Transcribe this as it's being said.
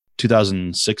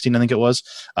2016, I think it was,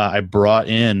 I brought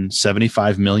in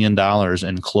 $75 million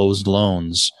in closed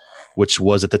loans, which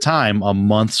was at the time a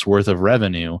month's worth of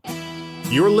revenue.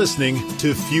 You're listening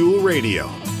to Fuel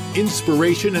Radio,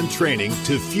 inspiration and training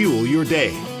to fuel your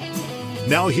day.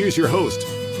 Now here's your host,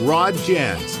 Rod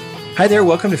Jans. Hi there.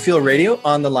 Welcome to Fuel Radio.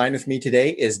 On the line with me today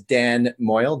is Dan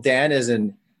Moyle. Dan is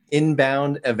an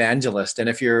inbound evangelist. And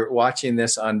if you're watching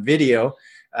this on video,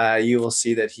 you will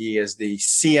see that he is the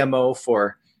CMO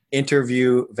for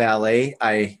Interview Valet.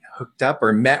 I hooked up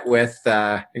or met with,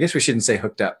 I guess we shouldn't say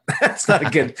hooked up. That's not a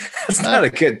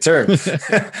good term.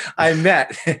 I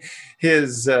met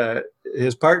his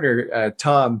partner,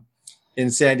 Tom,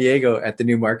 in San Diego at the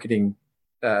new marketing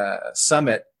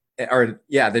summit,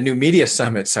 the new media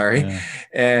summit, sorry. Yeah.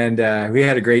 And we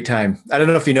had a great time. I don't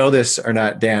know if you know this or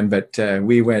not, Dan, but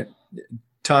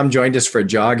Tom joined us for a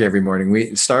jog every morning.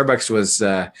 Starbucks was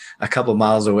a couple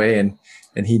miles away and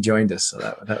he joined us. So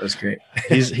that was great.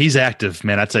 He's active,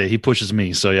 man. I'd say he pushes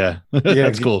me. So yeah,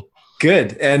 that's cool.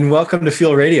 Good. And welcome to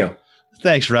Fuel Radio.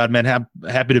 Thanks, Rod, man.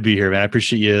 Happy to be here, man. I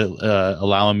appreciate you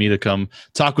allowing me to come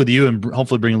talk with you and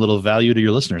hopefully bring a little value to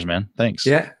your listeners, man. Thanks.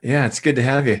 Yeah. It's good to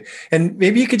have you. And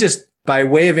maybe you could just, by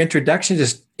way of introduction,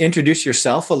 just introduce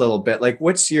yourself a little bit. Like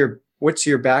what's your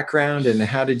background and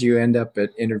how did you end up at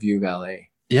Interview Valet?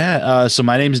 Yeah. So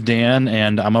my name's Dan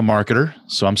and I'm a marketer.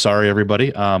 So I'm sorry,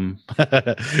 everybody.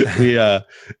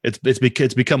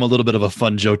 It's become a little bit of a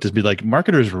fun joke to be like,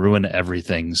 marketers ruin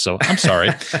everything. So I'm sorry.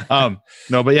 I've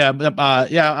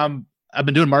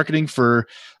been doing marketing for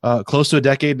close to a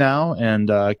decade now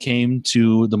and came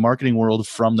to the marketing world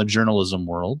from the journalism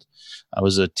world. I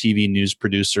was a TV news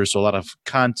producer. So a lot of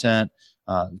content,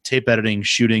 tape editing,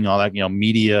 shooting, all that,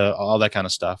 media, all that kind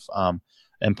of stuff.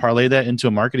 And parlay that into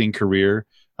a marketing career.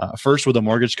 First with a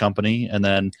mortgage company, and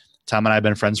then Tom and I have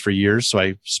been friends for years. So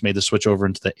I just made the switch over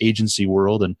into the agency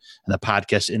world and the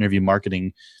podcast interview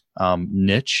marketing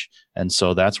niche. And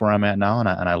so that's where I'm at now. And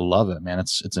I love it, man.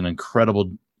 It's an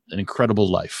incredible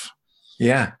life.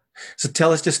 Yeah. So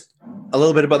tell us just a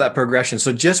little bit about that progression.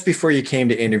 So just before you came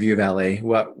to Interview Valet,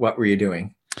 what were you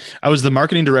doing? I was the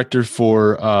marketing director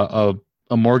for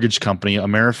a mortgage company,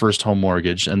 AmeriFirst Home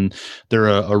Mortgage, and they're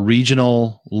a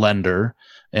regional lender.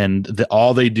 And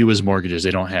all they do is mortgages.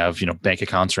 They don't have, bank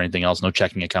accounts or anything else, no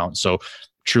checking account. So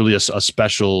truly a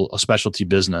specialty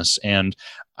business. And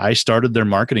I started their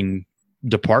marketing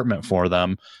department for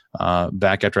them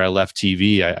back after I left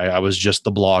TV. I was just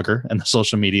the blogger and the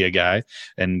social media guy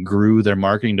and grew their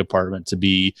marketing department to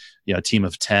be a team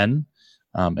of 10.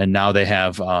 And now they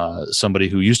have somebody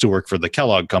who used to work for the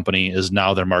Kellogg company is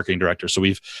now their marketing director. So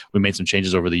we made some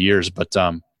changes over the years, but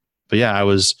yeah, I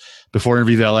was before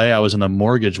Interview Valet. I was in the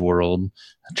mortgage world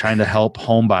trying to help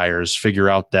home buyers figure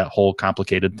out that whole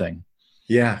complicated thing.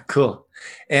 Yeah, cool.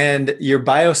 And your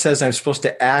bio says I'm supposed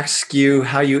to ask you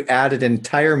how you added an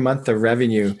entire month of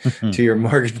revenue to your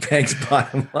mortgage bank's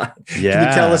bottom line. Yeah. Can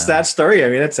you tell us that story? I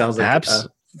mean, that sounds like a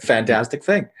fantastic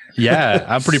thing. Yeah,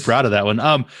 I'm pretty proud of that one.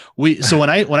 So when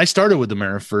I started with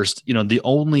AmeriFirst, the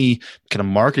only kind of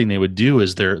marketing they would do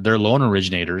is their loan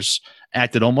originators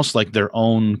acted almost like their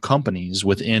own companies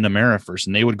within AmeriFirst,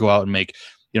 and they would go out and make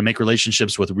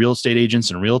relationships with real estate agents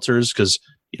and realtors. Because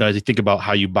as you think about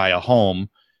how you buy a home,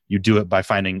 you do it by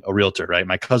finding a realtor, right?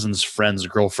 My cousin's friend's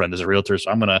girlfriend is a realtor,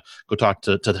 so I'm gonna go talk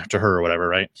to her or whatever,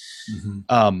 right?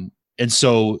 Mm-hmm. And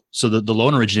so the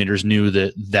loan originators knew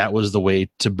that was the way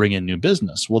to bring in new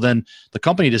business. Well, then the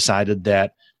company decided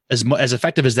that as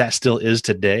effective as that still is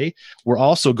today, we're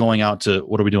also going out to,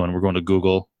 what are we doing? We're going to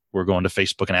Google, we're going to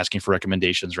Facebook and asking for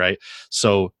recommendations, right?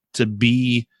 So to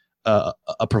be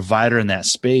a provider in that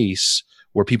space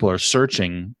where people are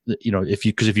searching, if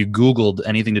you Googled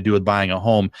anything to do with buying a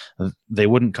home, they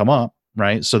wouldn't come up,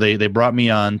 right? So they brought me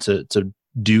on to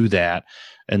do that.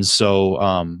 And so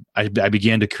I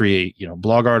began to create,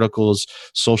 blog articles,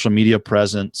 social media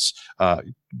presence,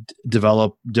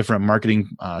 develop different marketing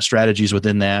strategies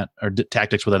within that, or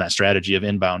tactics within that strategy of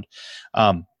inbound,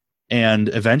 and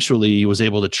eventually was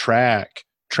able to track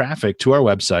traffic to our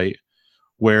website,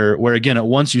 where again, it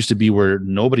once used to be where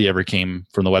nobody ever came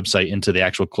from the website into the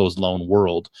actual closed loan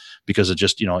world, because it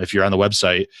just, if you're on the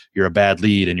website, you're a bad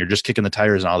lead and you're just kicking the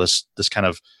tires and all this kind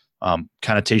of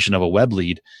connotation of a web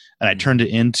lead. And I turned it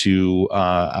into,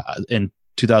 in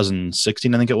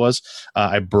 2016, I think it was,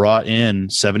 I brought in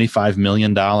 $75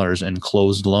 million in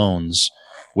closed loans,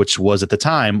 which was at the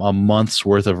time a month's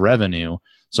worth of revenue.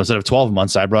 So instead of 12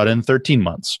 months, I brought in 13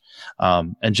 months.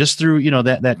 And just through,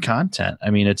 that content, I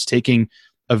mean, it's taking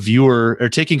a viewer or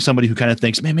taking somebody who kind of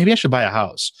thinks, man, maybe I should buy a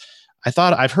house.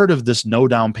 I've heard of this no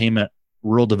down payment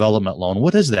rural development loan.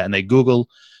 What is that? And they Google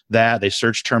that. They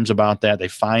search terms about that. They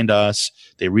find us.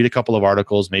 They read a couple of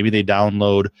articles. Maybe they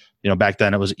download, back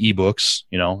then it was ebooks.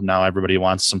 Now everybody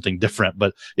wants something different,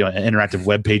 but, an interactive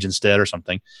web page instead or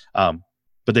something.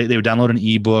 But they would download an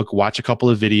ebook, watch a couple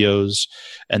of videos,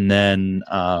 and then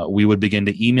we would begin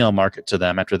to email market to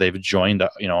them after they've joined,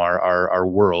 our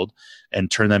world, and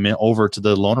turn them over to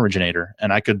the loan originator.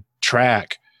 And I could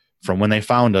track from when they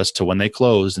found us to when they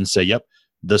closed and say, yep,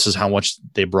 this is how much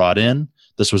they brought in.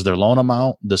 This was their loan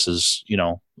amount. This is,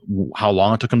 how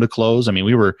long it took them to close. I mean,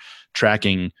 we were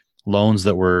tracking loans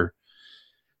that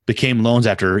became loans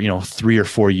after, 3 or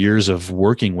 4 years of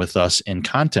working with us in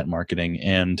content marketing.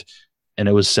 And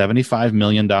it was $75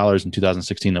 million in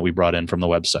 2016 that we brought in from the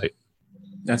website.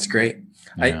 That's great.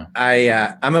 Yeah.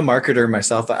 I'm a marketer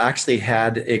myself. I actually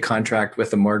had a contract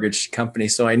with a mortgage company,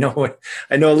 so I know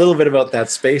a little bit about that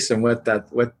space and what that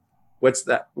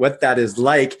is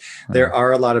like. There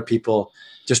are a lot of people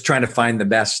just trying to find the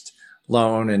best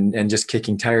loan and just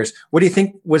kicking tires. What do you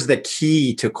think was the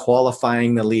key to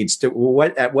qualifying the leads?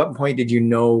 At what point did you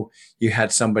know you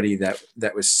had somebody that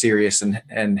was serious,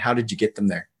 and how did you get them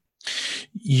there?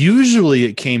 Usually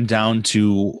it came down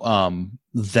to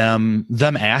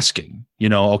them asking,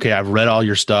 okay, I've read all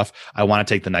your stuff. I want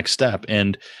to take the next step,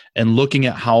 and looking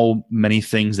at how many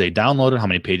things they downloaded, how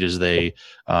many pages they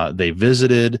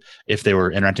visited, if they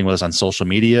were interacting with us on social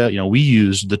media. We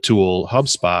used the tool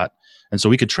HubSpot, and so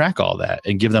we could track all that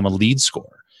and give them a lead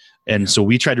score. And so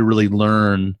we tried to really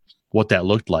learn what that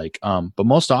looked like. But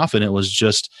most often it was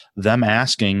just them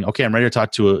asking, okay, I'm ready to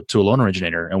talk to a loan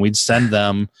originator, and we'd send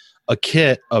them a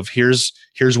kit of here's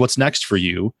what's next for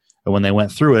you. And when they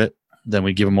went through it, then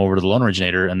we'd give them over to the loan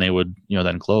originator, and they would,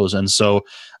 then close. And so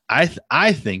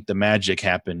I think the magic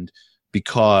happened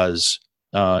because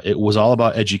it was all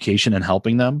about education and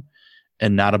helping them,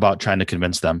 and not about trying to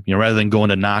convince them, rather than going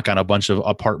to knock on a bunch of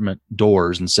apartment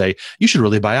doors and say, you should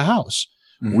really buy a house.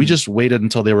 Mm-hmm. We just waited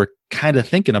until they were kind of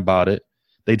thinking about it.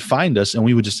 They'd find us, and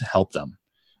we would just help them.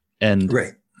 And,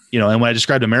 right. And when I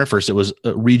described AmeriFirst, it was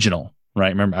regional, right?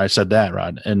 Remember I said that,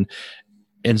 Rod.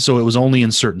 And so it was only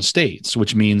in certain states,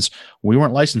 which means we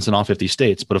weren't licensed in all 50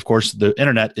 states. But of course, the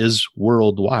internet is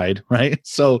worldwide, right?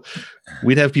 So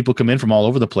we'd have people come in from all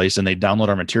over the place, and they'd download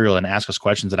our material and ask us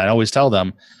questions. And I'd always tell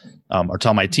them, or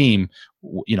tell my team,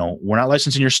 we're not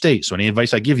licensed in your state. So any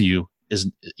advice I give you is,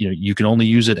 you can only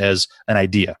use it as an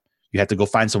idea. You have to go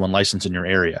find someone licensed in your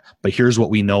area. But here's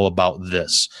what we know about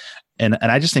this. And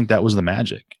I just think that was the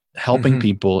magic. Helping Mm-hmm.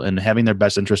 people and having their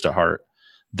best interest at heart.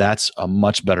 That's a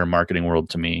much better marketing world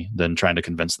to me than trying to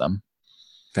convince them.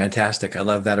 Fantastic. I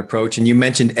love that approach. And you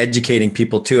mentioned educating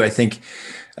people too. I think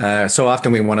so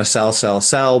often we want to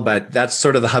sell, but that's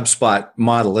sort of the HubSpot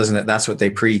model, isn't it? That's what they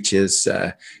preach is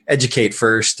educate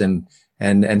first and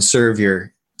serve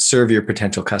your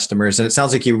potential customers. And it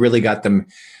sounds like you really got them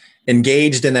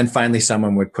engaged, and then finally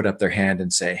someone would put up their hand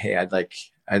and say, hey,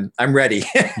 I'm ready.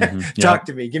 Mm-hmm. Talk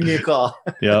to me. Give me a call.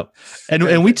 Yep.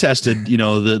 And we tested,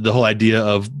 the whole idea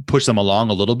of push them along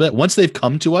a little bit. Once they've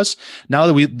come to us, now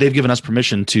that they've given us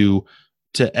permission to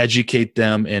educate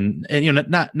them and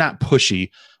not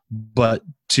pushy, but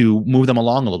to move them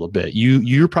along a little bit.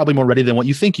 You're probably more ready than what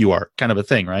you think you are, kind of a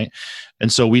thing, right?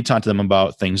 And so we talked to them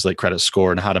about things like credit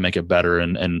score and how to make it better,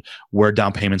 and where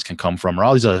down payments can come from, or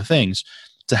all these other things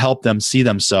to help them see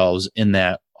themselves in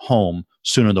that home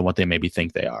sooner than what they maybe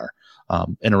think they are,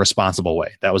 in a responsible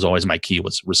way. That was always my key,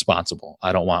 was responsible.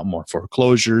 I don't want more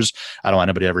foreclosures. I don't want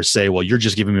anybody to ever say, well, you're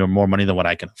just giving me more money than what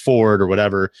I can afford or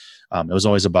whatever. It was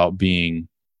always about being,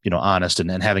 honest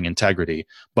and having integrity,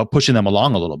 but pushing them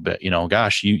along a little bit.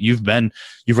 Gosh, you've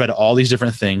read all these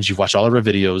different things. You've watched all of our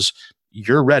videos.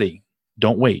 You're ready.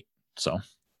 Don't wait.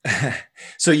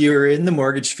 So you were in the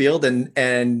mortgage field,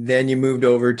 and then you moved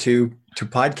over to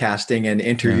podcasting and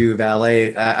Interview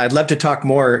Valet. I'd love to talk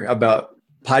more about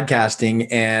podcasting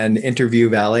and Interview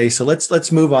Valet. So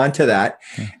let's move on to that.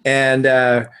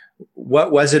 And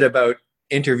what was it about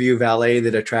Interview Valet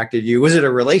that attracted you? Was it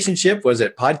a relationship? Was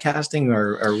it podcasting,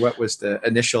 or what was the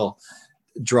initial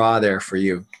draw there for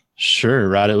you? Sure,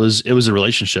 Rod. It was a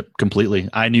relationship completely.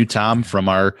 I knew Tom from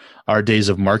our days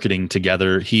of marketing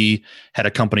together. He had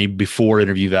a company before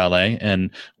Interview Valet, and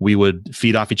we would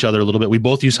feed off each other a little bit. We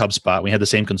both used HubSpot. We had the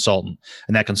same consultant,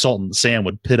 and that consultant, Sam,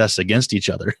 would pit us against each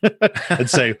other and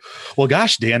say, well,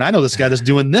 gosh, Dan, I know this guy that's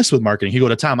doing this with marketing. He'd go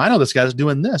to Tom, I know this guy that's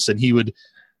doing this. And he would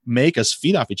make us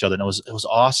feed off each other. And it was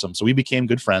awesome. So we became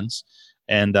good friends.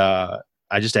 And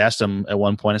I just asked him at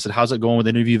one point, I said, how's it going with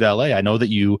Interview Valet? I know that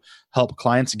you help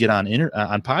clients get on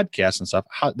podcasts and stuff.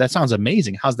 That sounds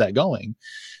amazing. How's that going?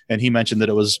 And he mentioned that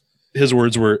it was his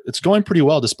words were, "It's going pretty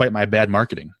well despite my bad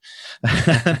marketing."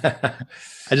 I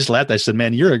just laughed. I said,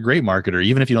 "Man, you're a great marketer,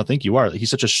 even if you don't think you are." He's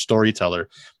such a storyteller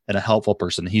and a helpful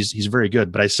person. He's very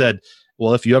good. But I said,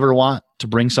 "Well, if you ever want to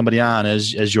bring somebody on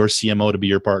as your CMO to be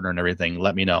your partner and everything,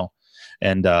 let me know."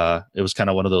 And it was kind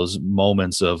of one of those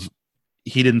moments of,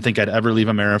 he didn't think I'd ever leave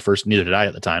AmeriFirst, neither did I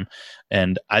at the time.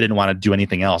 And I didn't want to do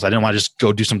anything else. I didn't want to just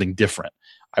go do something different.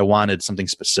 I wanted something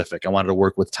specific. I wanted to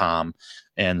work with Tom.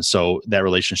 And so that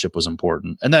relationship was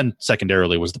important. And then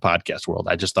secondarily was the podcast world.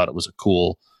 I just thought it was a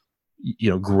cool,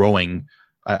 growing.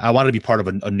 I wanted to be part of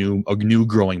a new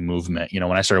growing movement. When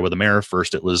I started with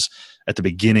AmeriFirst, it was at the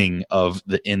beginning of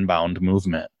the inbound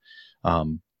movement.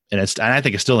 And I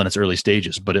think it's still in its early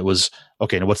stages, but it was,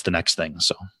 okay, now what's the next thing?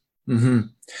 So. Mm-hmm.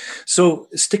 So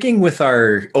sticking with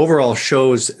our overall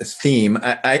show's theme,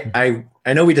 I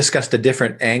know we discussed a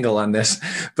different angle on this,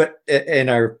 but in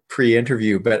our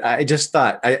pre-interview, but I just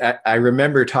thought, I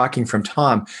remember talking from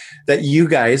Tom that you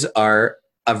guys are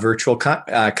a virtual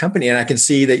company, and I can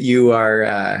see that you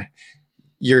are,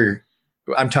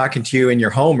 I'm talking to you in your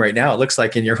home right now. It looks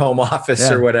like in your home office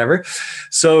or whatever.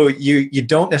 So you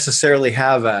don't necessarily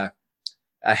have a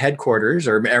headquarters,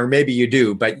 or maybe you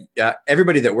do, but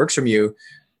everybody that works from you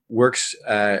works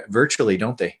virtually,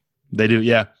 don't they? They do.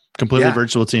 Yeah. Completely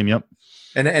virtual team. Yep.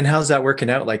 And how's that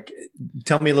working out? Like,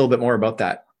 tell me a little bit more about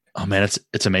that. Oh man,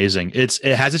 it's amazing. It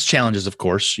has its challenges, of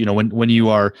course. When you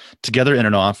are together in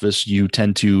an office, you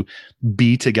tend to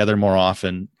be together more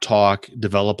often, talk,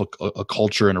 develop a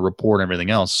culture and a rapport and everything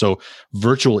else. So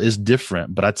virtual is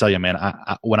different, but I tell you, man,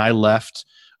 when I left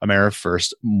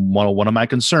AmeriFirst, one of my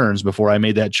concerns before I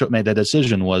made that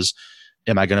decision was,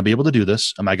 am I going to be able to do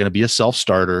this? Am I going to be a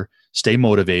self-starter, stay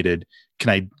motivated?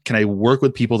 Can I work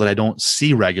with people that I don't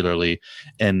see regularly?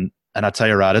 And I'll tell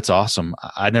you, Rod, it's awesome.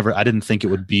 I didn't think it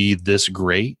would be this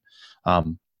great.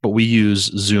 But we use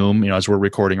Zoom, as we're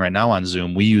recording right now on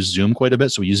Zoom, we use Zoom quite a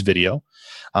bit. So we use video.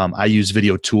 I use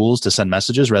video tools to send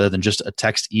messages rather than just a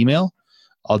text email.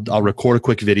 I'll record a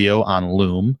quick video on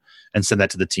Loom and send that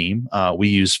to the team. We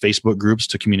use Facebook groups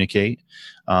to communicate.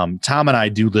 Tom and I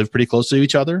do live pretty close to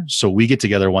each other, so we get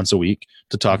together once a week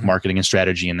to talk marketing and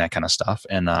strategy and that kind of stuff.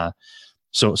 And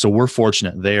so we're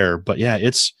fortunate there. But yeah,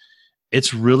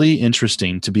 it's really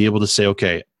interesting to be able to say,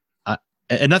 okay,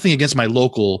 and nothing against my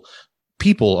local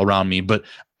people around me, but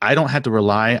I don't have to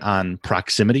rely on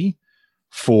proximity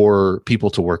for people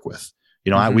to work with.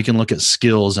 We can look at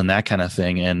skills and that kind of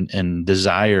thing, and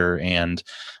desire, and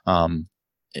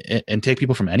take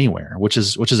people from anywhere, which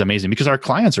is amazing, because our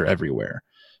clients are everywhere.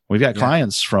 We've got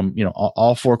clients from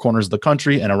all four corners of the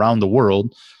country and around the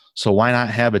world. So why not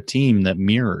have a team that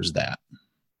mirrors that?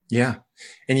 Yeah.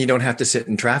 And you don't have to sit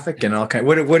in traffic and all kind.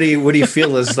 What do you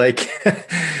feel is like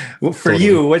for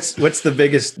you? What's the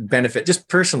biggest benefit, just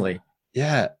personally?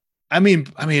 Yeah, I mean,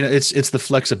 it's the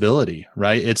flexibility,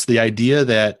 right? It's the idea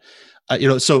that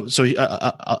So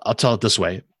I'll tell it this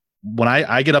way. When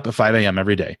I get up at 5 a.m.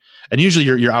 every day, and usually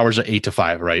your hours are 8 to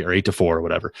 5, right? Or 8 to 4 or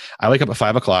whatever. I wake up at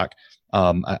 5 o'clock.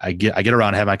 I get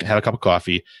around, have a cup of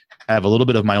coffee, have a little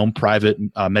bit of my own private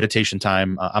meditation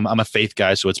time. I'm a faith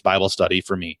guy, so it's Bible study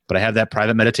for me, but I have that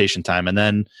private meditation time. And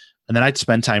then I'd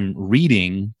spend time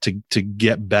reading to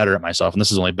get better at myself. And this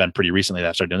has only been pretty recently that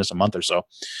I started doing this, a month or so,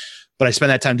 but I spend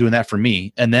that time doing that for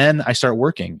me. And then I start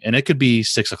working, and it could be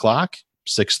 6 o'clock,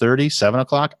 6:30, 7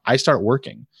 o'clock. I start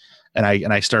working, and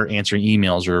I start answering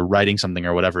emails or writing something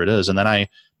or whatever it is. And then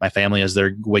my family, as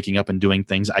they're waking up and doing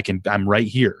things, I'm right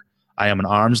here. I am an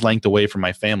arm's length away from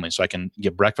my family, so I can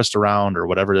get breakfast around or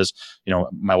whatever it is.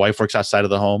 My wife works outside of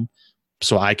the home,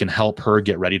 so I can help her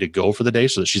get ready to go for the day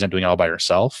so that she's not doing it all by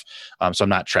herself. So I'm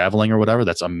not traveling or whatever.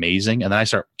 That's amazing. And then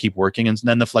I keep working. And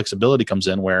then the flexibility comes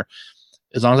in where,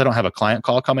 as long as I don't have a client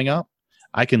call coming up,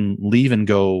 I can leave and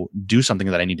go do something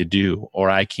that I need to do, or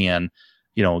I can,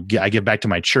 I get back to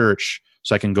my church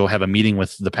so I can go have a meeting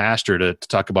with the pastor to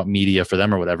talk about media for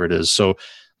them or whatever it is. So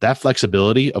that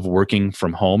flexibility of working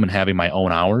from home and having my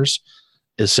own hours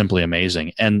is simply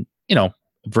amazing. And,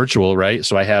 virtual, right?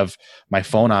 So I have my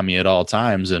phone on me at all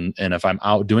times. And if I'm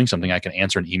out doing something, I can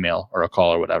answer an email or a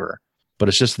call or whatever. But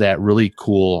it's just that really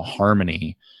cool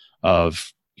harmony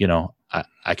of,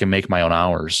 I can make my own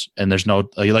hours, and there's no,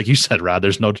 like you said, Rod,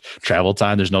 there's no travel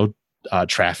time. There's no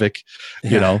traffic,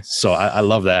 so I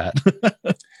love that.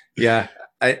 Yeah.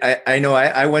 I know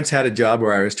I once had a job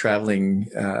where I was traveling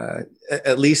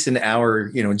at least an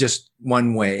hour, just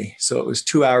one way. So it was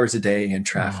 2 hours a day in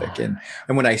traffic. Oh.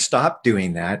 And when I stopped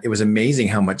doing that, it was amazing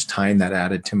how much time that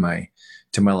added to my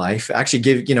life. Actually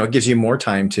it gives you more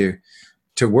time to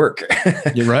work.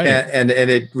 You're right. and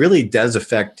it really does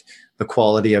affect the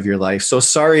quality of your life. So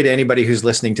sorry to anybody who's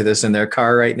listening to this in their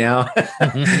car right now.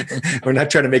 We're not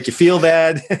trying to make you feel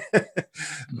bad,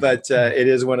 but it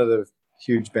is one of the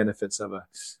huge benefits of a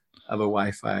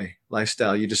Wi-Fi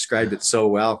lifestyle. You described it so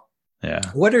well. Yeah.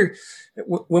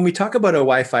 When we talk about a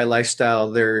Wi-Fi lifestyle,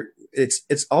 there's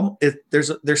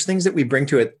things that we bring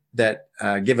to it that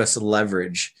give us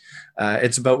leverage.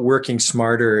 It's about working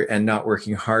smarter and not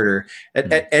working harder.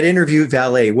 At Interview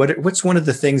Valet, what's one of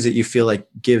the things that you feel like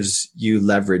gives you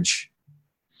leverage?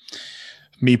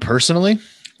 Me personally?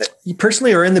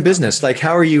 Personally or in the business? Like,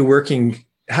 how are you working?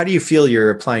 How do you feel you're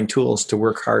applying tools to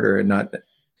work harder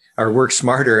or work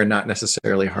smarter and not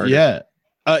necessarily harder? Yeah.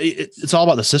 It's all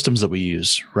about the systems that we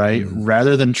use, right? Mm-hmm.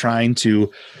 Rather than trying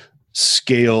to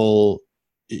scale,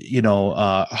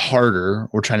 harder,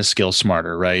 we're trying to scale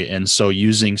smarter, right? And so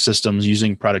using systems,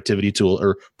 using productivity tools,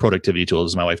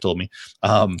 as my wife told me.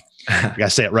 I gotta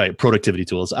say it right, productivity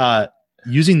tools.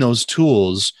 Using those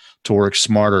tools to work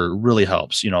smarter really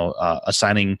helps.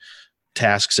 Assigning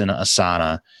tasks in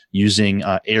Asana, using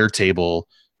Airtable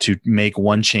to make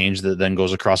one change that then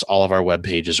goes across all of our web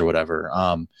pages or whatever.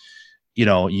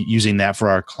 Using that for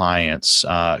our clients,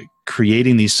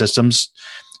 creating these systems.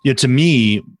 To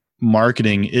me,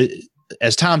 marketing,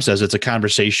 as Tom says, it's a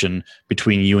conversation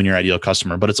between you and your ideal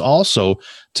customer, but it's also,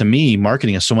 to me,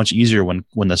 marketing is so much easier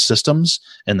when the systems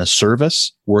and the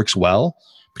service works well.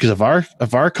 Because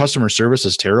if our customer service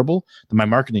is terrible, then my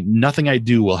marketing, nothing I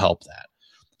do will help that.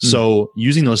 So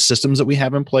using those systems that we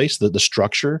have in place, the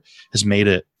structure has made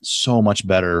it so much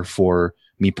better for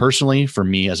me personally, for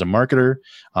me as a marketer,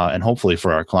 and hopefully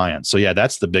for our clients. So yeah,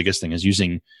 that's the biggest thing, is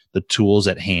using the tools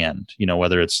at hand.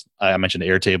 Whether it's, I mentioned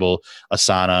Airtable,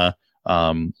 Asana,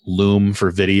 Loom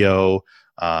for video,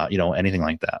 anything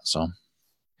like that. So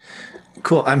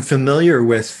cool. I'm familiar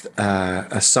with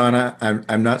Asana.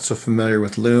 I'm not so familiar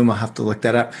with Loom. I'll have to look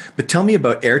that up. But tell me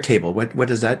about Airtable. What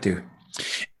does that do?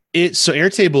 So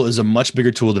Airtable is a much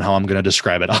bigger tool than how I'm going to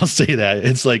describe it. I'll say that.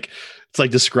 It's like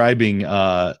describing,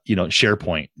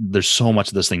 SharePoint. There's so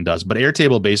much this thing does, but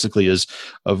Airtable basically is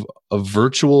a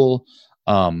virtual.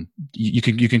 You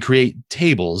can create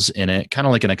tables in it, kind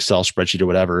of like an Excel spreadsheet or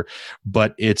whatever,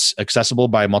 but it's accessible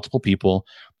by multiple people.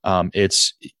 So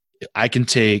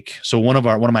one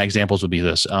of my examples would be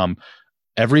this.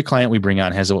 Every client we bring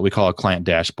on has what we call a client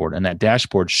dashboard, and that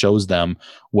dashboard shows them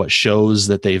what shows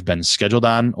that they've been scheduled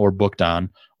on or booked on,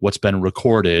 what's been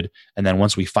recorded, and then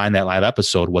once we find that live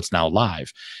episode, what's now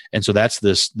live. And so that's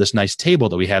this nice table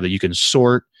that we have that you can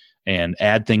sort and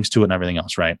add things to it and everything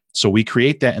else, right? So we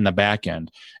create that in the back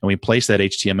end, and we place that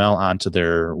HTML onto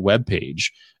their web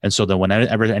page. And so then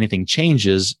whenever anything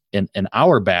changes in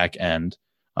our back end,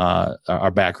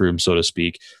 our back room, so to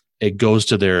speak, it goes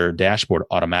to their dashboard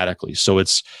automatically. So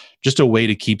it's just a way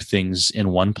to keep things in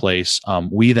one place.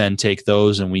 We then take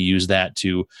those and we use that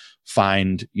to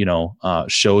find,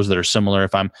 shows that are similar.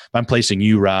 If I'm placing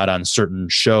you, Rod, on certain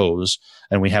shows,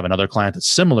 and we have another client that's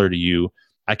similar to you,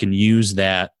 I can use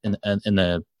that on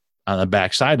the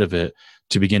back side of it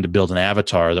to begin to build an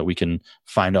avatar that we can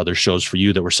find other shows for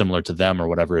you that were similar to them or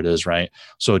whatever it is, right?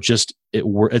 So it's a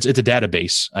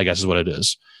database, I guess is what it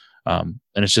is. And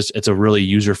it's a really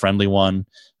user-friendly one.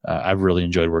 I've really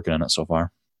enjoyed working on it so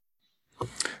far.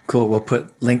 Cool. We'll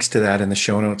put links to that in the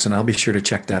show notes, and I'll be sure to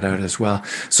check that out as well.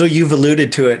 So you've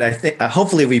alluded to it. I think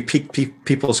hopefully we piqued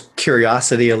people's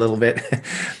curiosity a little bit.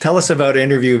 Tell us about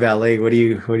Interview Valet. What do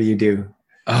you do?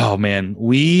 Oh man,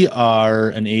 we are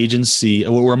an agency.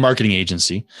 We're a marketing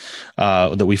agency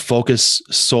that we focus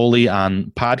solely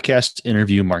on podcast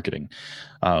interview marketing.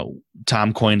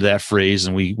 Tom coined that phrase,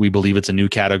 and we believe it's a new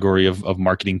category of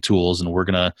marketing tools, and we're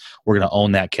gonna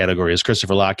own that category. As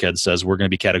Christopher Lochhead says, we're gonna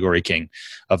be category king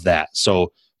of that.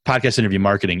 So podcast interview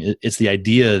marketing, it's the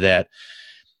idea that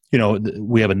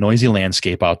we have a noisy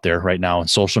landscape out there right now in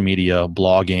social media,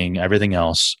 blogging, everything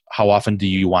else. How often do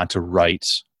you want to write?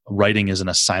 Writing is an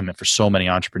assignment for so many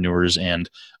entrepreneurs and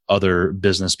other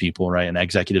business people, right, and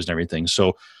executives and everything.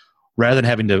 So rather than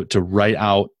having to write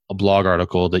out a blog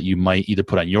article that you might either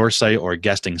put on your site or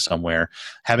guesting somewhere,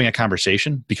 having a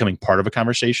conversation, becoming part of a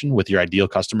conversation with your ideal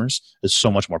customers is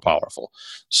so much more powerful.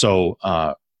 So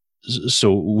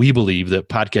we believe that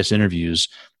podcast interviews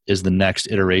is the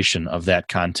next iteration of that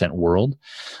content world.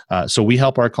 So we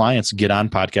help our clients get on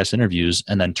podcast interviews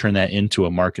and then turn that into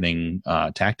a marketing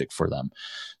tactic for them.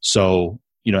 So,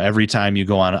 every time you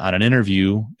go on an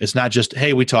interview, it's not just,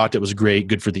 hey, we talked, it was great,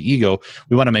 good for the ego.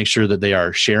 We want to make sure that they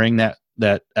are sharing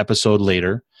that episode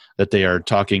later, that they are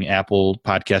talking Apple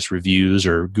Podcast reviews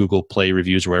or Google Play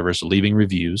reviews or wherever, so leaving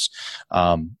reviews,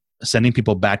 sending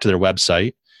people back to their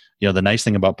website, the nice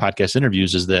thing about podcast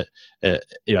interviews is that,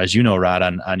 as you know, Rod,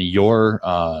 on your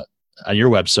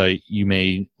website, you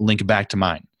may link back to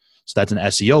mine. So that's an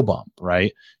SEO bump,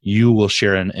 right? You will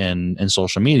share in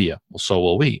social media. Well, so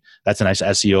will we. That's a nice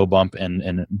SEO bump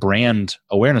and brand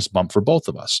awareness bump for both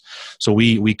of us. So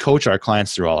we coach our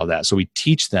clients through all of that. So we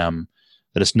teach them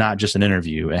that it's not just an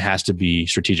interview. It has to be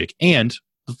strategic. And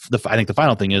I think the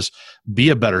final thing is be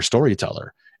a better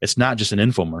storyteller. It's not just an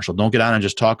infomercial. Don't get on and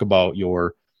just talk about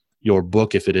your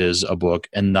book if it is a book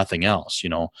and nothing else.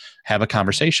 Have a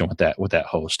conversation with that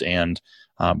host and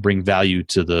bring value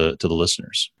to the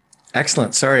listeners.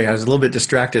 Excellent. Sorry, I was a little bit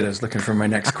distracted. I was looking for my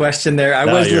next question there. I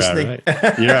was listening. All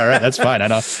right. You're all right. That's fine. I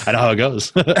know how it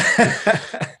goes.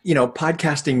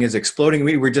 Podcasting is exploding.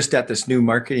 We were just at this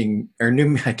I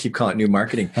keep calling it new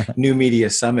marketing, new media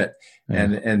summit.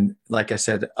 Yeah. And like I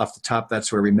said, off the top,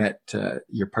 that's where we met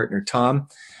your partner, Tom.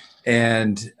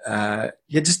 And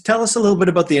just tell us a little bit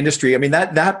about the industry. I mean,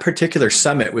 that particular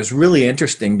summit was really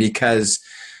interesting because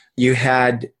you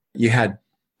had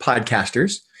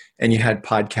podcasters, and you had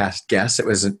podcast guests. It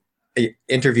was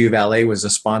Interview Valet was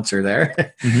a sponsor there.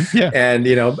 Mm-hmm. Yeah. And,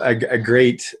 a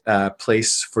great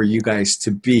place for you guys to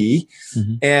be.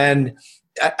 Mm-hmm. And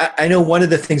I know one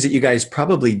of the things that you guys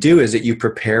probably do is that you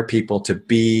prepare people to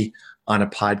be on a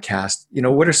podcast.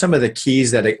 What are some of the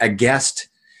keys that a guest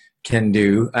can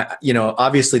do?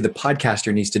 Obviously the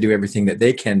podcaster needs to do everything that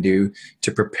they can do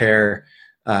to prepare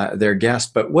their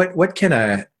guest, but what can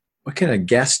a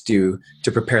guest do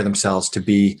to prepare themselves to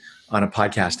be on a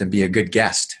podcast and be a good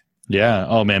guest? Yeah.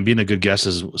 Oh man, being a good guest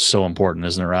is so important,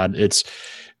 isn't it, Rod?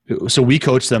 So we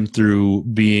coach them through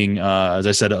being, as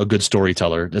I said, a good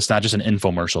storyteller. It's not just an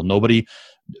infomercial.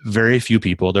 Very few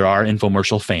people, there are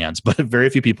infomercial fans, but very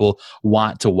few people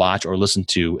want to watch or listen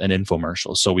to an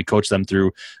infomercial. So we coach them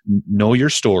through know your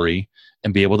story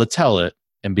and be able to tell it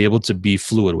and be able to be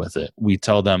fluid with it. We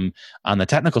tell them on the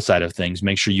technical side of things,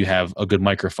 make sure you have a good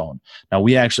microphone. Now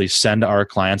we actually send our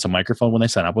clients a microphone when they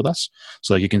sign up with us.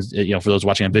 So you can, for those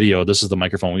watching on video, this is the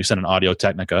microphone. We send an Audio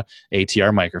Technica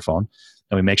ATR microphone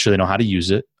and we make sure they know how to use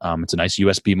it. It's a nice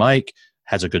USB mic,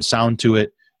 has a good sound to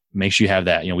it. Make sure you have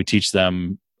that. We teach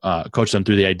them, coach them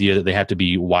through the idea that they have to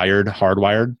be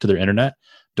hardwired to their internet.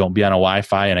 Don't be on a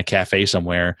Wi-Fi in a cafe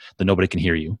somewhere that nobody can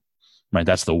hear you. Right,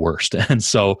 that's the worst. And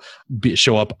so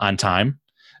show up on time.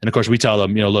 And of course, we tell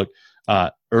them, look,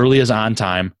 early is on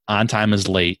time is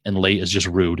late, and late is just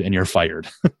rude, and you're fired.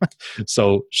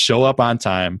 So show up on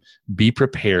time, be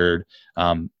prepared,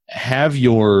 have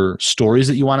your stories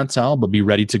that you want to tell, but be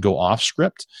ready to go off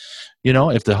script.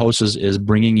 If the host is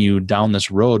bringing you down this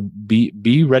road,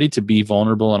 be ready to be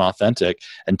vulnerable and authentic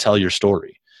and tell your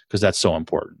story, because that's so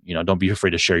important. Don't be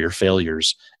afraid to share your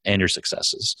failures and your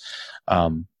successes.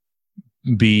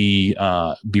 Be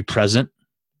present,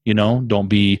 don't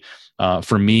be,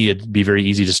 for me, it'd be very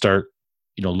easy to start,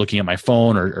 looking at my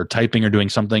phone or typing or doing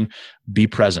something. Be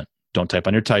present. Don't type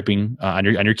on your typing, on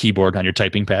your keyboard, on your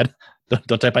typing pad.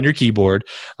 Don't type on your keyboard.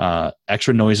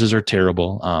 Extra noises are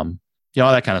terrible. All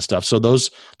that kind of stuff. So those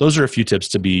are a few tips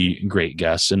to be great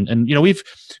guests. And we've,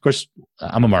 of course,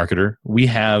 I'm a marketer. We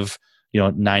have,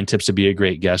 9 tips to be a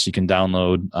great guest. You can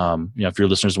download, if your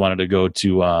listeners wanted to go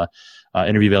to,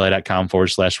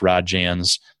 interviewvalet.com/Rod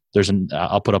Jans.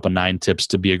 I'll put up a 9 tips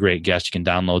to be a great guest. You can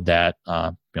download that,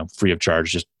 free of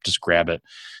charge. Just grab it.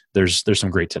 There's some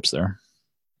great tips there.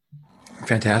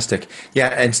 Fantastic. Yeah.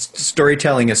 And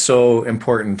storytelling is so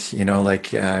important, we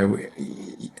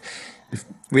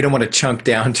don't want to chunk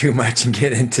down too much and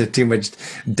get into too much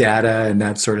data and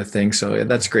that sort of thing. So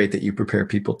that's great that you prepare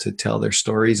people to tell their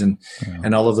stories and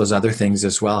all of those other things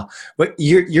as well. But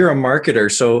you're a marketer.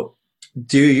 So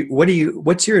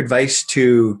what's your advice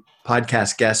to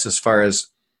podcast guests as far as,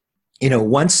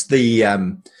 once the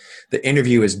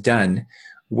interview is done,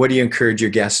 what do you encourage your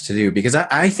guests to do? Because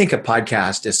I think a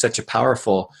podcast is such a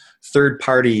powerful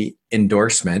third-party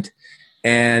endorsement.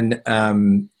 And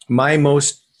my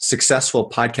most successful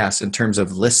podcasts in terms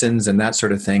of listens and that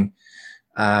sort of thing,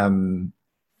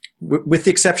 with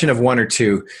the exception of 1 or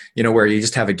 2, where you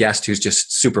just have a guest who's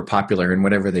just super popular and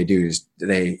whatever they do is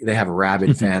they have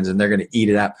rabid fans and they're going to eat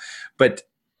it up. But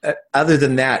other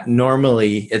than that,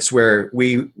 normally it's where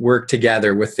we work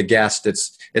together with the guest.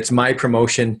 It's my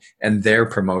promotion and their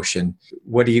promotion.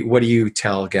 What do you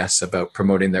tell guests about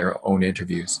promoting their own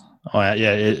interviews? Oh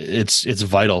yeah, it's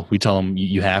vital. We tell them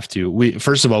you have to.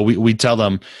 First of all, we tell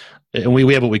them, and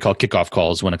we have what we call kickoff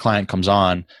calls. When a client comes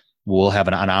on, we'll have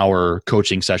an hour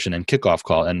coaching session and kickoff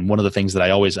call. And one of the things that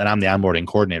and I'm the onboarding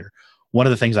coordinator. One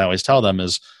of the things I always tell them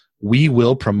is, we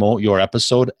will promote your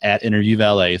episode at Interview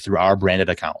Valet through our branded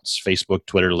accounts, Facebook,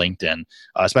 Twitter, LinkedIn,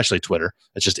 especially Twitter.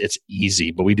 It's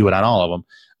easy, but we do it on all of them.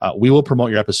 We will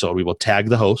promote your episode. We will tag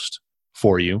the host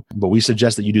for you, but we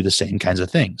suggest that you do the same kinds of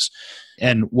things.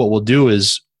 And what we'll do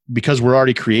is, because we're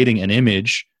already creating an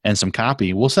image and some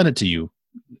copy, we'll send it to you,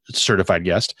 certified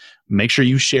guest. Make sure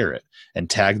you share it and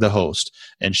tag the host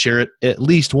and share it at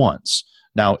least once.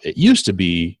 Now, it used to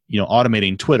be,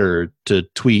 automating Twitter to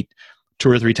tweet 2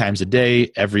 or 3 times a day,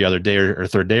 every other day or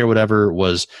third day or whatever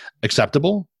was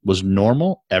acceptable, was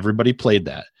normal. Everybody played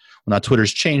that. Well, now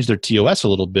Twitter's changed their TOS a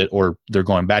little bit, or they're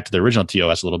going back to the original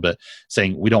TOS a little bit,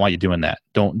 saying, we don't want you doing that.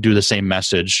 Don't do the same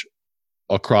message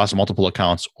across multiple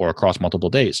accounts or across multiple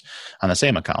days on the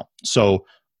same account. So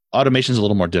automation is a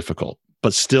little more difficult,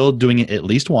 but still doing it at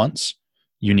least once.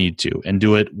 You need to, and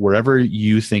do it wherever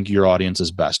you think your audience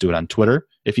is best. Do it on Twitter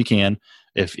if you can.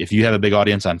 If you have a big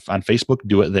audience on Facebook,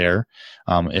 do it there.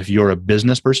 If you're a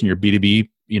business person, you're B2B,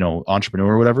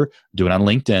 entrepreneur or whatever, do it on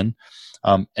LinkedIn.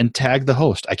 And tag the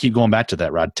host. I keep going back to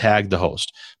that, Rod. Tag the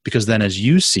host, because then as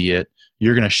you see it,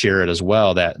 you're going to share it as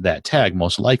well. That tag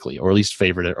most likely, or at least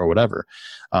favorite it or whatever.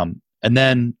 And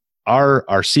then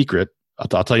our secret.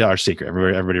 I'll tell you our secret.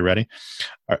 Everybody ready?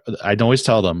 I'd always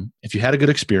tell them, if you had a good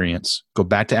experience, go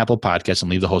back to Apple Podcasts and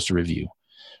leave the host a review.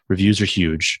 Reviews are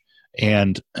huge.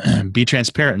 And be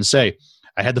transparent and say,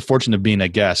 I had the fortune of being a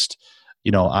guest,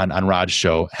 on Rod's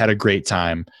show, had a great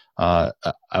time. I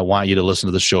want you to listen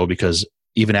to the show because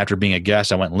even after being a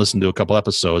guest, I went and listened to a couple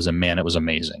episodes and man, it was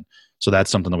amazing. So that's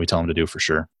something that we tell them to do for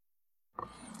sure.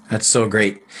 That's so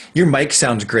great. Your mic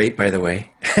sounds great, by the way.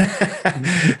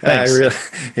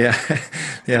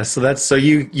 Yeah. So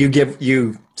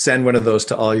you send one of those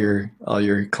to all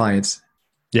your clients.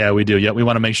 Yeah, we do. Yeah, we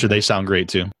want to make sure they sound great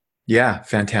too. Yeah,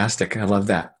 fantastic. I love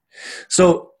that.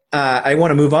 So I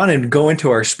want to move on and go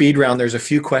into our speed round. There's a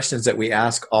few questions that we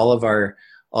ask all of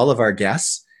our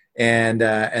guests, and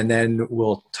then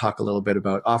we'll talk a little bit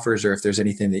about offers, or if there's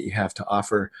anything that you have to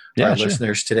offer our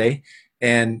listeners today.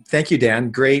 And thank you,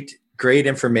 Dan. Great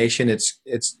information.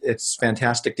 It's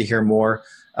fantastic to hear more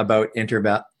about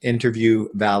Interview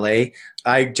Valet.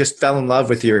 I just fell in love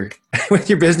with your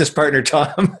business partner,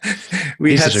 Tom.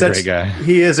 He's such a great guy.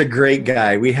 He is a great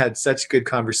guy. We had such good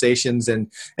conversations,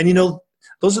 and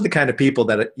those are the kind of people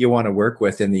that you want to work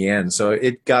with in the end. So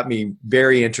it got me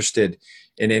very interested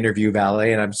in Interview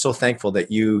Valet, and I'm so thankful that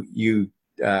you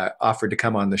offered to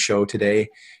come on the show today.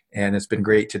 And it's been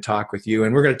great to talk with you.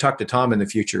 And we're going to talk to Tom in the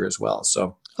future as well.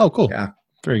 So, cool. Yeah,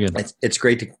 very good. It's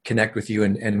great to connect with you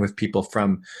and with people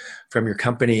from your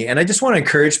company. And I just want to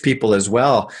encourage people as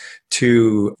well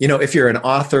to, if you're an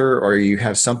author or you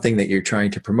have something that you're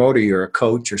trying to promote, or you're a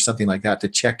coach or something like that, to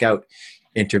check out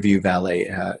Interview Valet.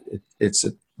 It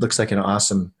looks like an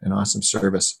awesome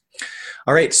service.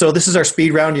 All right. So this is our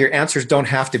speed round. Your answers don't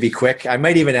have to be quick. I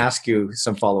might even ask you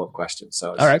some follow-up questions.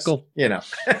 So all right, cool.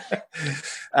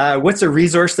 What's a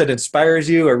resource that inspires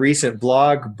you? A recent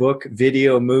blog, book,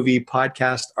 video, movie,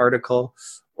 podcast, article,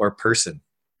 or person?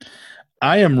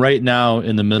 I am right now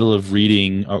in the middle of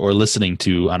reading or listening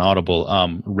to on Audible,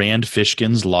 Rand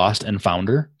Fishkin's Lost and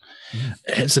Founder.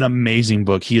 It's an amazing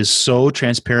book. He is so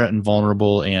transparent and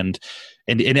vulnerable, and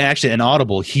actually in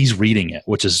Audible, he's reading it,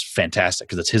 which is fantastic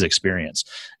because it's his experience.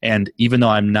 And even though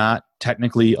I'm not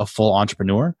technically a full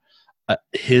entrepreneur,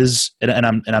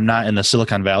 I'm not in the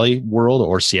Silicon Valley world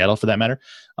or Seattle for that matter.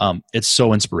 It's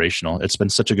so inspirational. It's been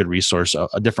such a good resource,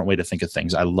 a different way to think of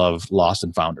things. I love Lost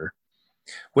and Founder.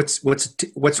 What's one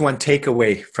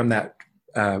takeaway from that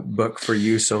book for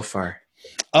you so far?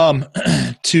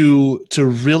 To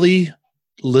really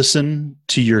listen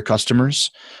to your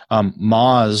customers.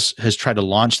 Moz has tried to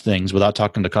launch things without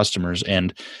talking to customers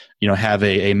and, have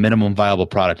a minimum viable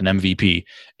product, an MVP,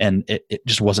 and it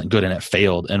just wasn't good and it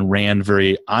failed. And Rand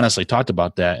very honestly talked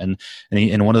about that. And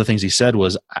one of the things he said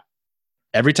was,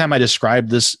 every time I describe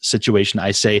this situation,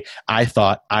 I say, I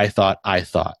thought.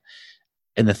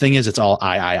 And the thing is, it's all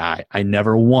I. I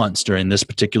never once during this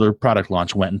particular product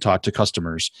launch went and talked to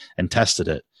customers and tested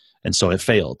it. And so it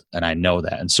failed. And I know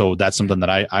that. And so that's something that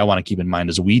I want to keep in mind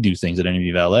as we do things at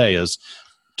Interview Valet, is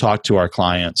talk to our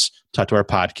clients, talk to our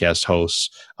podcast hosts.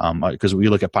 Because we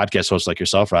look at podcast hosts like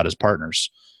yourself, Rod, as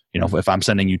partners. If I'm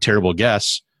sending you terrible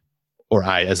guests, or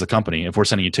I as the company, if we're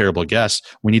sending you terrible guests,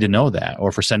 we need to know that.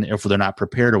 Or if they're not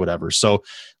prepared or whatever. So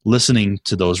listening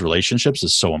to those relationships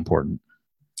is so important.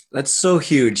 That's so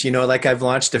huge. Like I've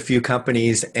launched a few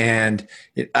companies, and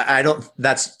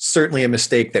that's certainly a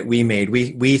mistake that we made.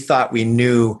 We thought we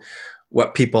knew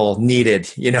what people needed,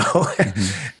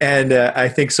 mm-hmm. And I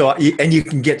think so. And you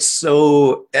can get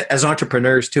so, as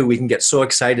entrepreneurs too, we can get so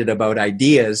excited about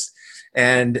ideas.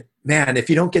 And man, if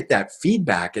you don't get that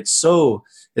feedback, it's so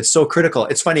critical.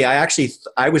 It's funny.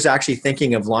 I was actually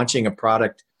thinking of launching a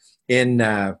product in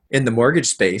the mortgage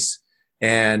space,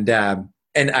 and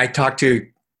I talked to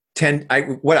 10.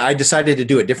 I decided to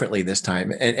do it differently this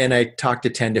time, and I talked to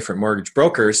 10 different mortgage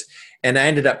brokers, and I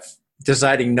ended up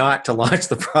deciding not to launch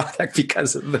the product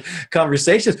because of the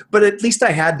conversations. But at least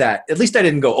I had that. At least I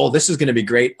didn't go, oh, this is going to be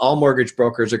great. All mortgage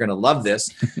brokers are going to love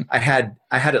this. I had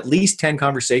at least 10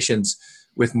 conversations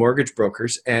with mortgage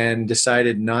brokers and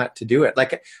decided not to do it.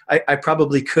 Like I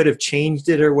probably could have changed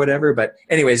it or whatever. But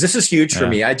anyways, this is huge for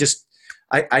me. I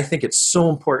think it's so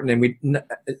important, and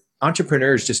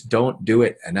entrepreneurs just don't do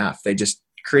it enough. They just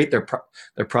create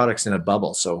their products in a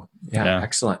bubble. So yeah,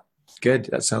 excellent. Good.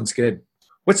 That sounds good.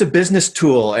 What's a business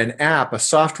tool, an app, a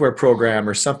software program,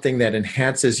 or something that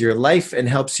enhances your life and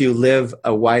helps you live a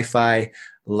Wi-Fi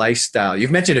lifestyle?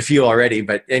 You've mentioned a few already,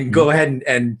 but go ahead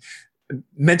and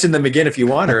mention them again if you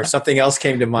want, or if something else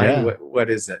came to mind.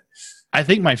 What is it? I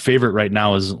think my favorite right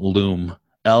now is Loom.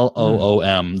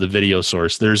 Loom, the video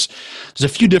source. There's a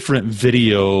few different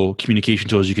video communication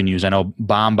tools you can use. I know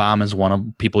BombBomb is one of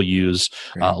people use.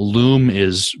 Loom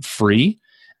is free,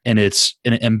 and it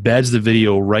embeds the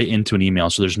video right into an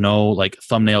email. So there's no like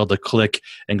thumbnail to click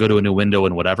and go to a new window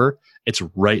and whatever. It's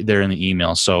right there in the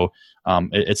email. So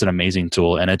it's an amazing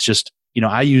tool, and it's just,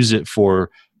 I use it for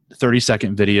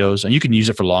 30-second videos, and you can use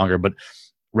it for longer, but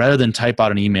rather than type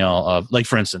out an email of, like,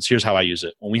 for instance, here's how I use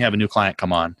it. When we have a new client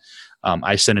come on,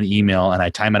 I send an email and I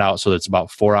time it out so that it's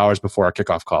about 4 hours before our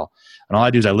kickoff call. And all I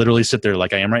do is I literally sit there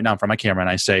like I am right now in front of my camera, and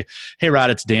I say, hey, Rod,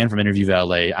 it's Dan from Interview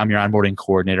Valet. I'm your onboarding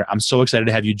coordinator. I'm so excited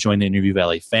to have you join the Interview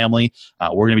Valet family.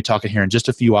 We're going to be talking here in just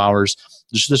a few hours.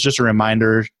 This is just a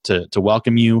reminder to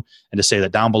welcome you, and to say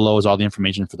that down below is all the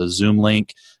information for the Zoom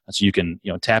link. So you can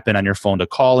tap in on your phone to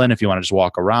call in if you want to just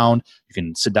walk around. You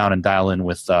can sit down and dial in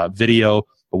with video,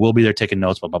 but we'll be there taking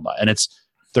notes, blah, blah, blah. And it's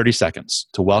 30 seconds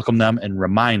to welcome them and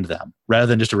remind them, rather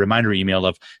than just a reminder email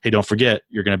of, hey, don't forget,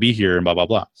 you're going to be here and blah, blah,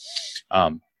 blah.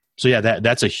 So yeah,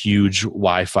 that's a huge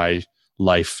Wi-Fi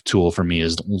life tool for me,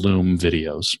 is Loom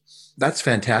videos. That's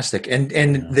fantastic. And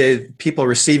the people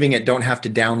receiving it don't have to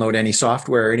download any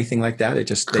software or anything like that. They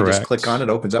just click on it,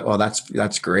 opens up. Oh,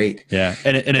 that's great. Yeah.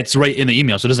 And it's right in the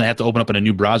email. So it doesn't have to open up in a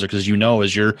new browser, because as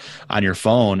you're on your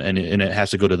phone and it has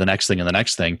to go to the next thing and the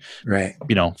next thing. Right.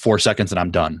 4 seconds and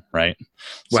I'm done. Right.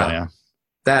 Wow. So, yeah.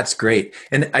 That's great.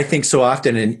 And I think so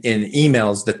often in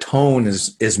emails, the tone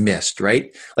is missed,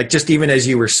 right? Like, just even as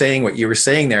you were saying, what you were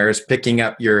saying there is picking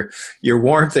up your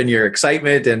warmth and your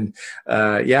excitement. And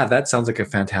that sounds like a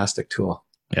fantastic tool.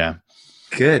 Yeah.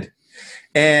 Good.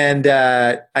 And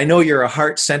I know you're a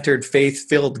heart-centered,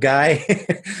 faith-filled guy.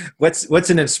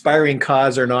 What's an inspiring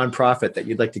cause or nonprofit that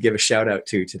you'd like to give a shout out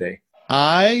to today?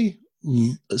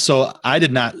 So I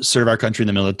did not serve our country in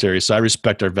the military, so I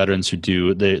respect our veterans who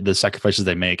do the sacrifices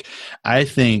they make. I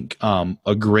think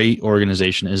a great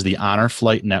organization is the Honor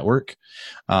Flight Network.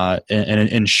 And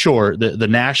in short, the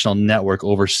national network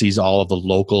oversees all of the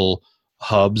local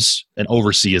hubs, and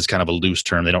oversee is kind of a loose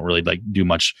term. They don't really do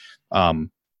much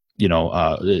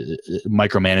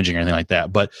micromanaging or anything like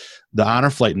that. But the Honor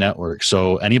Flight Network,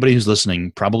 so anybody who's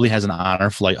listening probably has an Honor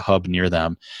Flight hub near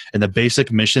them. And the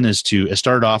basic mission is it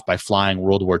started off by flying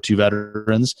World War II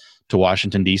veterans to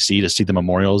Washington, D.C. to see the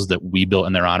memorials that we built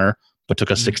in their honor, but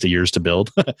took us 60 years to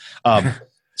build.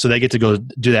 So they get to go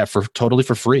do that totally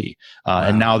for free. Wow.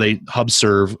 And now hubs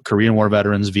serve Korean War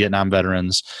veterans, Vietnam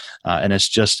veterans. And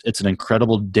it's an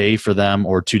incredible day for them,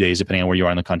 or 2 days, depending on where you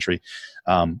are in the country.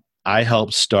 I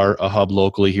helped start a hub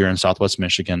locally here in Southwest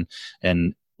Michigan,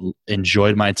 and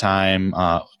enjoyed my time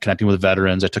connecting with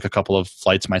veterans. I took a couple of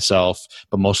flights myself,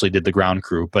 but mostly did the ground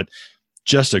crew. But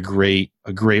just a great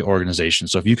organization.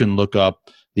 So if you can look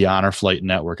up the Honor Flight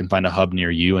Network and find a hub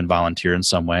near you and volunteer in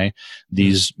some way,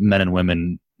 these men and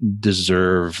women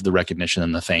deserve the recognition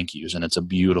and the thank yous, and it's a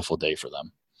beautiful day for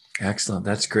them. Excellent.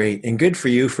 That's great. And good for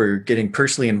you for getting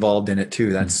personally involved in it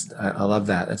too. I love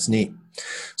that. That's neat.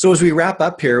 So as we wrap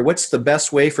up here, what's the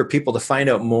best way for people to find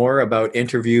out more about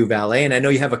Interview Valet? And I know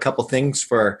you have a couple things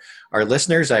for our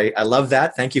listeners. I love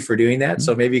that. Thank you for doing that.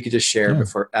 So maybe you could just share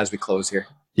as we close here.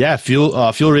 Yeah.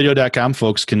 Fuelradio.com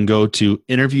folks can go to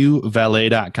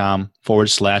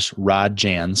interviewvalet.com/Rod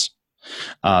Jans.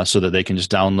 So that they can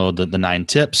just download the 9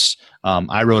 tips.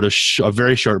 I wrote a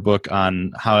very short book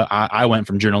on how I went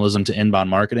from journalism to inbound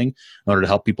marketing in order to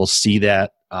help people see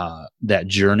that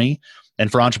journey. And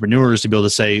for entrepreneurs to be able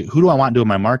to say, who do I want doing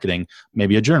my marketing?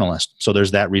 Maybe a journalist. So there's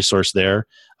that resource there.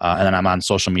 And then I'm on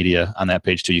social media on that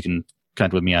page too. You can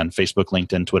connect with me on Facebook,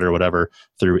 LinkedIn, Twitter, whatever,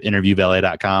 through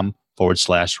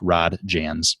interviewvalet.com/Rod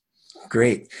Jans.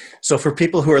 Great. So for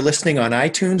people who are listening on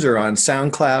iTunes or on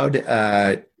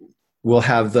SoundCloud, we'll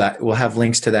have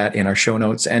links to that in our show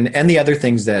notes and the other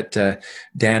things that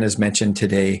Dan has mentioned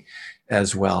today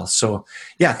as well. So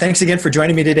yeah, thanks again for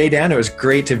joining me today, Dan. It was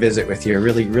great to visit with you. I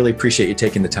really, really appreciate you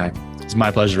taking the time. It's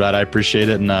my pleasure, Rod. I appreciate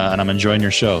it, and I'm enjoying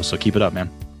your show. So keep it up, man.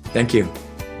 Thank you.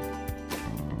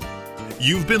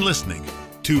 You've been listening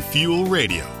to Fuel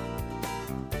Radio.